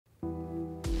You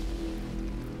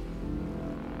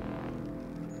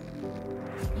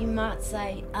might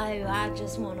say, oh, I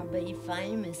just want to be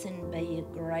famous and be a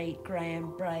great,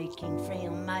 groundbreaking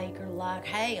filmmaker like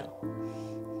Hal.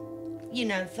 You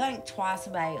know, think twice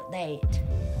about that.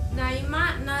 Now, you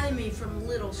might know me from a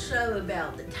little show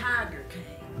about the Tiger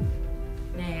King.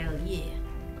 Now, yeah,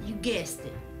 you guessed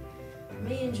it.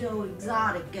 Me and Joe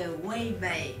Exotic go way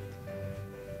back.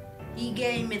 He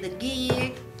gave me the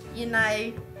gig, you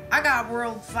know. I got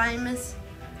world famous.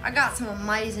 I got some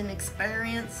amazing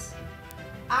experience.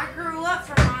 I grew up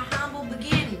from my humble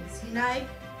beginnings, you know.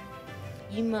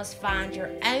 You must find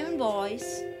your own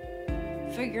voice,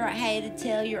 figure out how to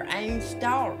tell your own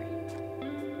story.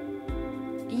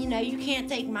 You know, you can't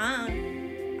take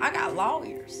mine. I got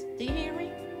lawyers. Do you hear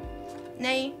me?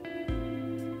 Now,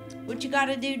 what you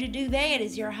gotta do to do that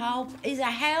is a whole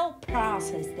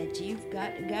process that you've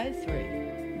got to go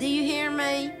through. Do you hear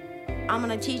me? I'm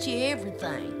gonna teach you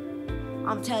everything. I'm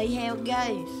gonna tell you how it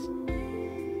goes.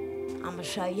 I'm gonna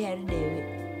show you how to do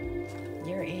it.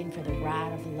 You're in for the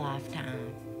ride of a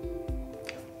lifetime.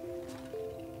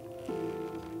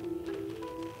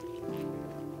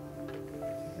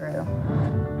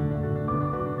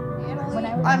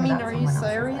 I mean, are you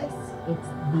serious? It's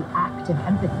the act of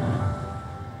empathy.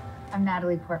 I'm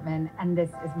Natalie Portman, and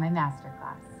this is my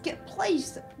MasterClass.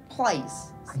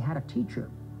 Please. I had a teacher.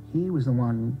 He was the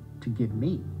one to give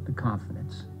me the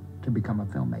confidence to become a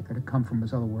filmmaker, to come from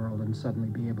this other world and suddenly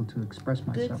be able to express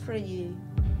myself. Good for you.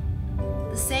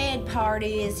 The sad part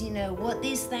is, you know, what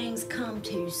these things come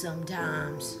to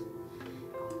sometimes.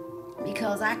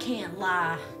 Because I can't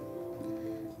lie.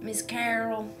 Miss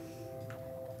Carol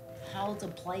holds a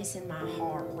place in my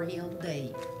heart real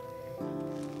deep.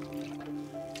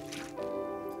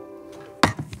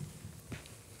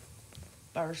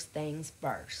 First things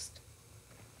first.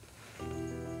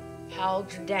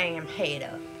 Hold your damn head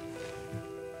up.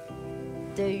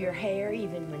 Do your hair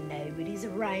even when nobody's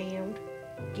around.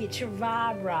 Get your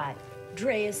vibe right.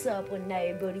 Dress up when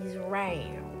nobody's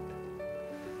around.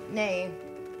 Now,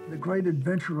 the great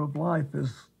adventure of life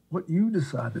is what you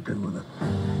decide to do with it.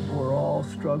 We're all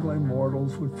struggling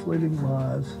mortals with fleeting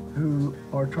lives who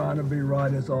are trying to be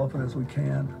right as often as we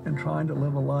can and trying to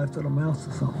live a life that amounts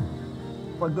to something.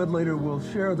 A good leader will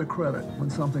share the credit when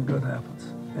something good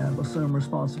happens and assume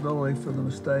responsibility for the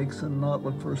mistakes and not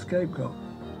look for a scapegoat.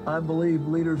 I believe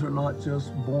leaders are not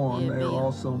just born, they are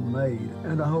also made.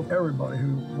 And I hope everybody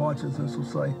who watches this will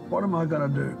say, what am I gonna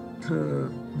do to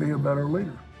be a better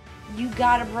leader? you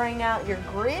gotta bring out your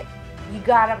grit. You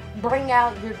gotta bring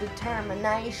out your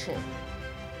determination,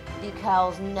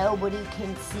 because nobody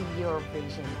can see your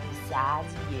vision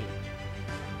besides you.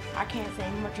 I can't say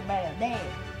much about that.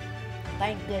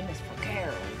 Thank goodness for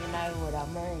Carol, you know what I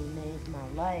mean, there's my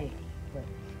lady.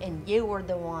 And you were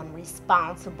the one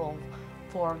responsible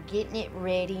for getting it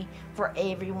ready for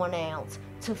everyone else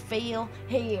to feel,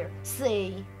 hear,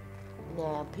 see.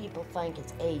 Now, people think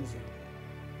it's easy.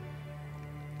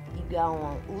 You go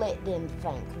on, let them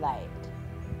think that.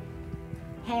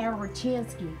 Hal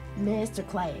Retchinski,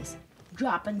 MasterClass,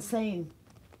 dropping soon.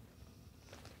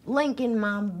 Link in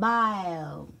my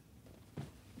bio.